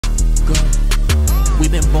We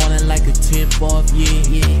been ballin' like a tip off, yeah.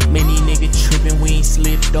 Many niggas trippin', we ain't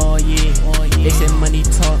slipped all, yeah. They said money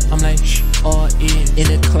talk, I'm like, shh, all in. In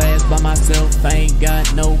the class by myself, I ain't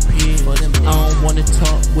got no peers. I don't wanna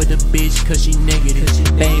talk with a bitch cause she negative.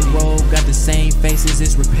 Bang roll, got the same faces,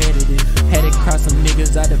 it's repetitive. Had it cross some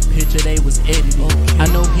niggas out the picture, they was edited. I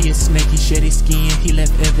know he a snake, he shed his skin, he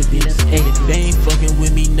left evidence. They ain't fucking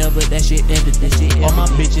with me, never, that shit evident. All my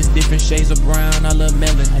bitches different shades of brown, I love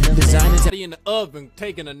melon. Designers in the oven,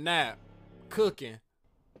 taking a nap, cooking.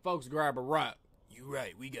 Folks grab a rock. You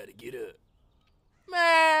right, we gotta get up.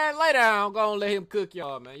 Man, lay down, go and let him cook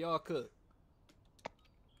y'all, man. Y'all cook.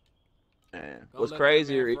 Man, what's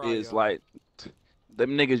crazier is like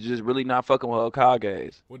them niggas just really not fucking with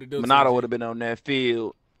Hokages. Minato would have been on that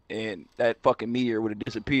field and that fucking meteor would have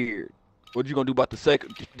disappeared. What you gonna do about the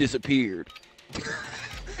second disappeared?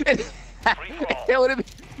 It would have been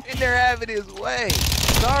in there having his way.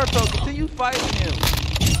 Naruto, continue fighting him.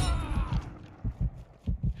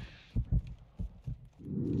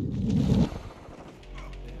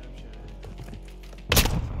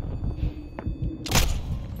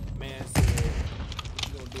 Man said, what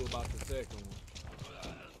you gonna do about the second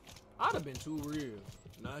one? I'd have been too real.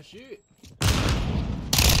 Not shit. I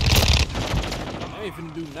ain't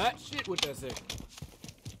finna do not shit with that second.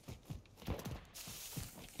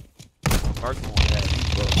 First one, that he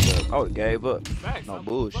fucked up. I would've gave up. Facts, no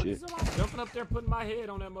bullshit. Jumping up there, putting my head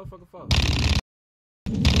on that motherfucker phone.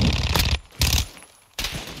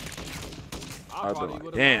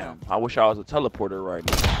 Damn, I wish I was a teleporter right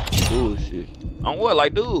now. Bullshit. On what?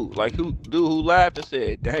 Like, dude who laughed and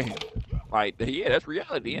said, damn. Like, yeah, that's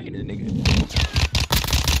reality, ain't it, nigga?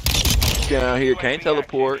 Down here, can't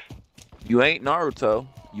teleport. You ain't Naruto.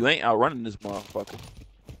 You ain't outrunning this motherfucker.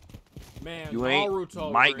 Man, you ain't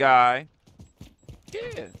Naruto my guy.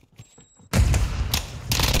 Yeah.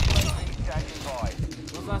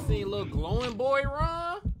 Once I seen little glowing boy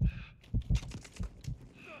run.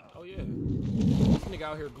 Oh yeah. This nigga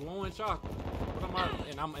out here glowing chocolate.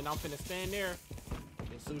 And I'm finna stand there.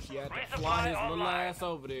 And Sushi had to fly his little ass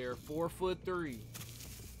over there. 4'3".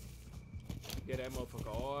 Get that motherfucker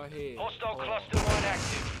all head. Hostile cluster mine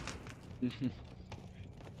active.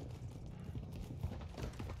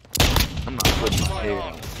 I'm not putting my head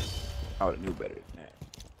on. I would've knew better than that.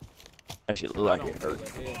 That shit look like it hurt.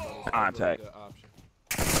 Contact.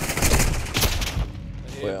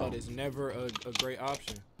 Well, it's never a great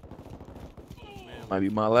option. Man, might be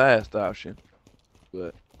my last option,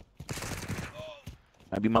 but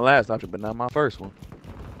might be my last option, but not my first one.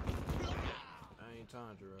 I ain't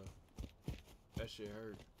Tundra. That shit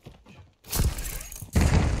hurt.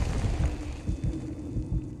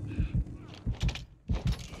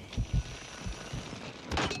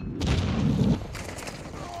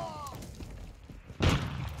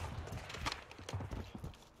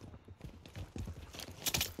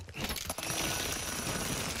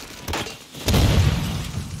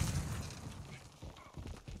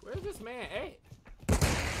 Where's this man at?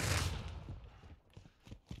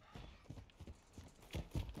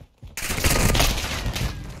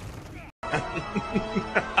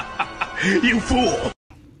 You fool!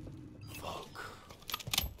 Fuck.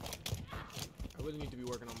 I really need to be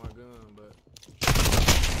working on my gun, but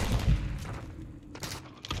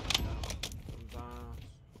sometimes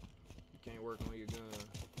you can't work on your gun.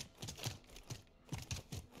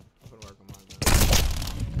 I'm gonna work on my gun.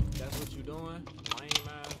 That's what you doing? Lame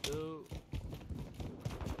ass dude.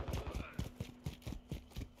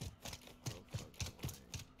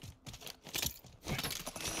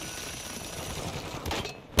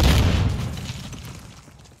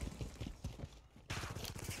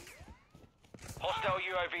 Hostile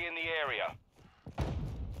UAV in the area.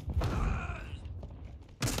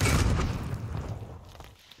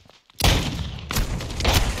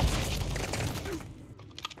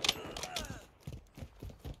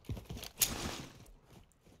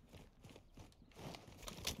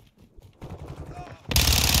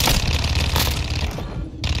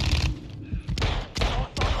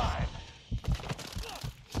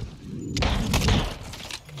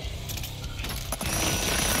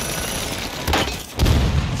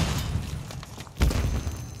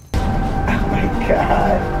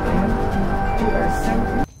 God. You are so...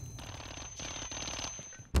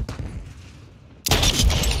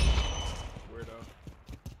 Weirdo.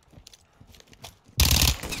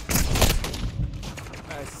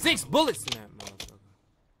 I had 6 bullets in that motherfucker.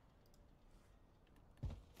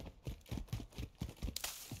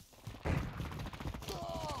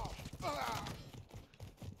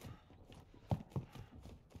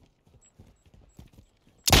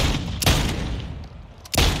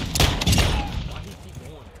 Why he keep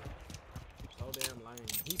going there? So damn lame.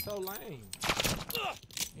 so lame.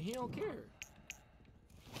 And he don't care.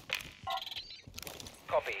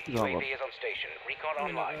 Copy. UAV is on station. Recon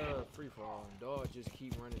online. Free for all. Dog just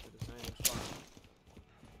keep running to the same spot.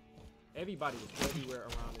 Everybody is everywhere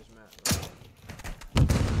around this map, bro.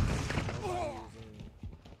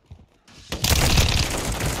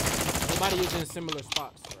 Nobody is in similar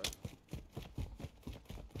spots, bro.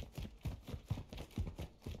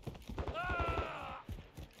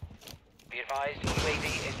 Be advised, UAV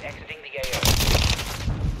is exiting the AO.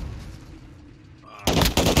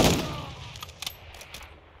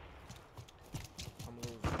 I'm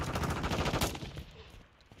losing.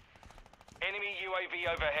 Enemy UAV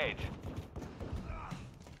overhead.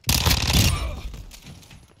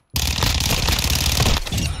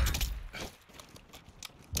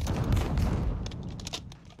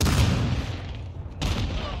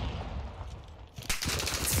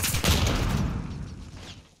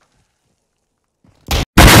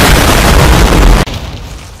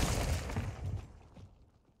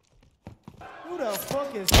 Who the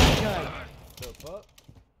fuck is that guy? The fuck?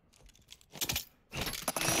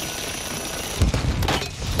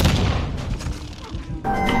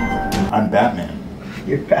 I'm Batman.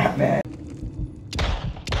 You're Batman.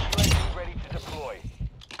 UAV ready to deploy.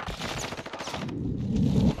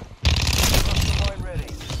 Cluster mine ready.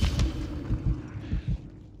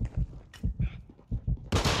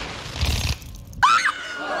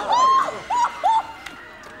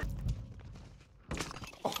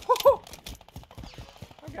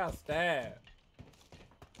 I got stabbed.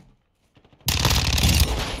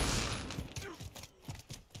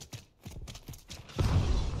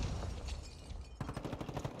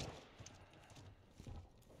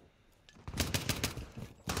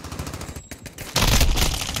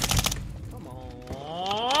 Come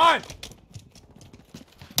on.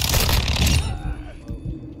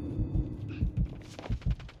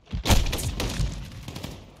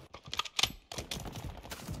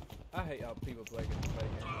 I hate how people play games.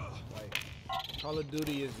 Like, Call of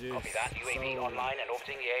Duty is just Copy that. UAV so, online and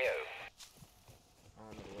orbiting the AO.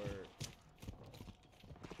 on the word.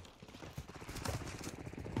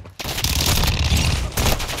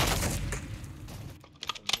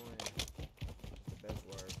 Annoying. The best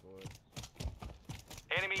word for it.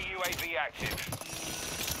 Enemy UAV active.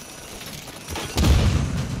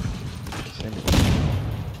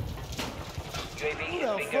 UAV is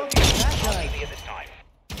bingo. UAV at this time.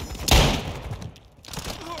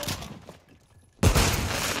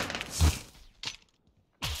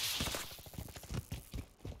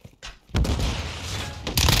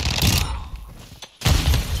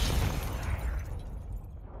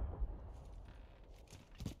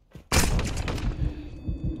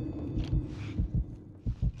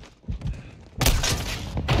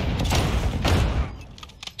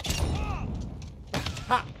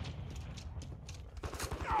 Ha!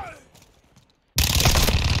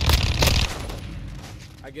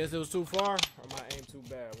 I guess it was too far, or my aim too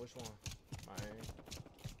bad. Which one? My aim.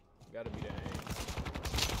 Gotta be the aim.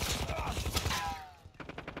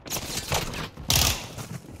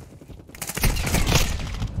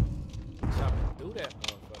 Stop and do that,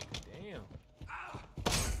 motherfucker. Damn.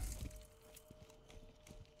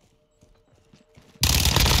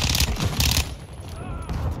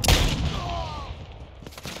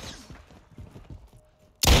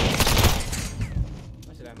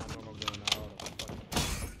 I should have my normal gun now.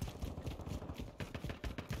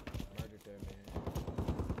 Murdered that man.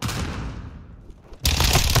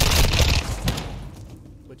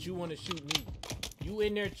 But you want to shoot me. You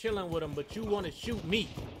in there chilling with him, but you want to shoot me.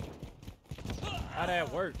 How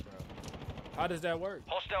that work, bro? How does that work?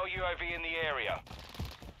 Hostile UAV in the area.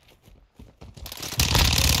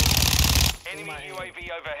 Enemy my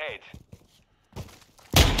UAV overhead.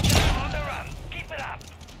 On the run. Keep it up.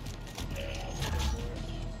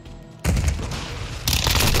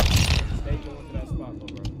 Stay going to that spot, bro.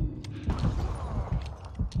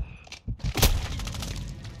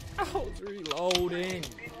 I was reloading.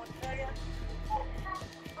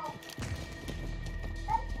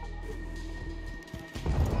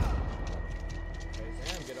 Okay,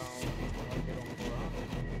 Sam, get on. Get on the ground.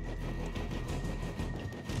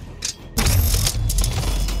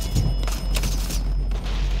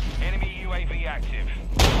 Enemy UAV active.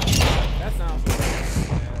 That sounds good.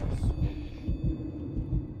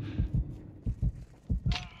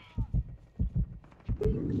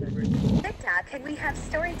 TikTok, can we have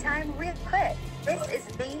story time real quick? This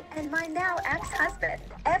is me and my now ex-husband.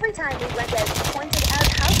 Every time we went out, he pointed out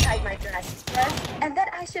how tight my dress was and that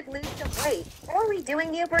I should lose some weight. Or we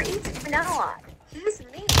doing Uber Eats from now on. He's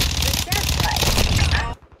me. But guess what?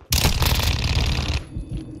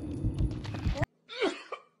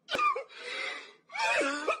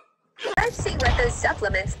 those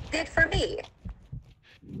supplements did for me.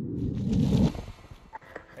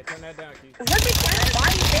 Hey, turn that down, Keith. Look at that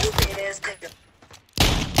body shape it is.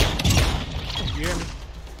 You hear me?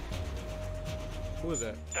 Who is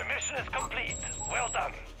that? The mission is complete. Well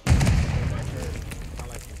done. I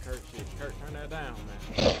like some Kurt shit. Kurt, turn that down, man.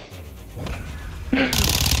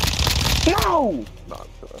 No!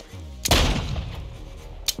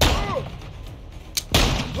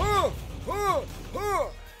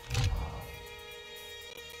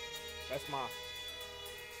 That's my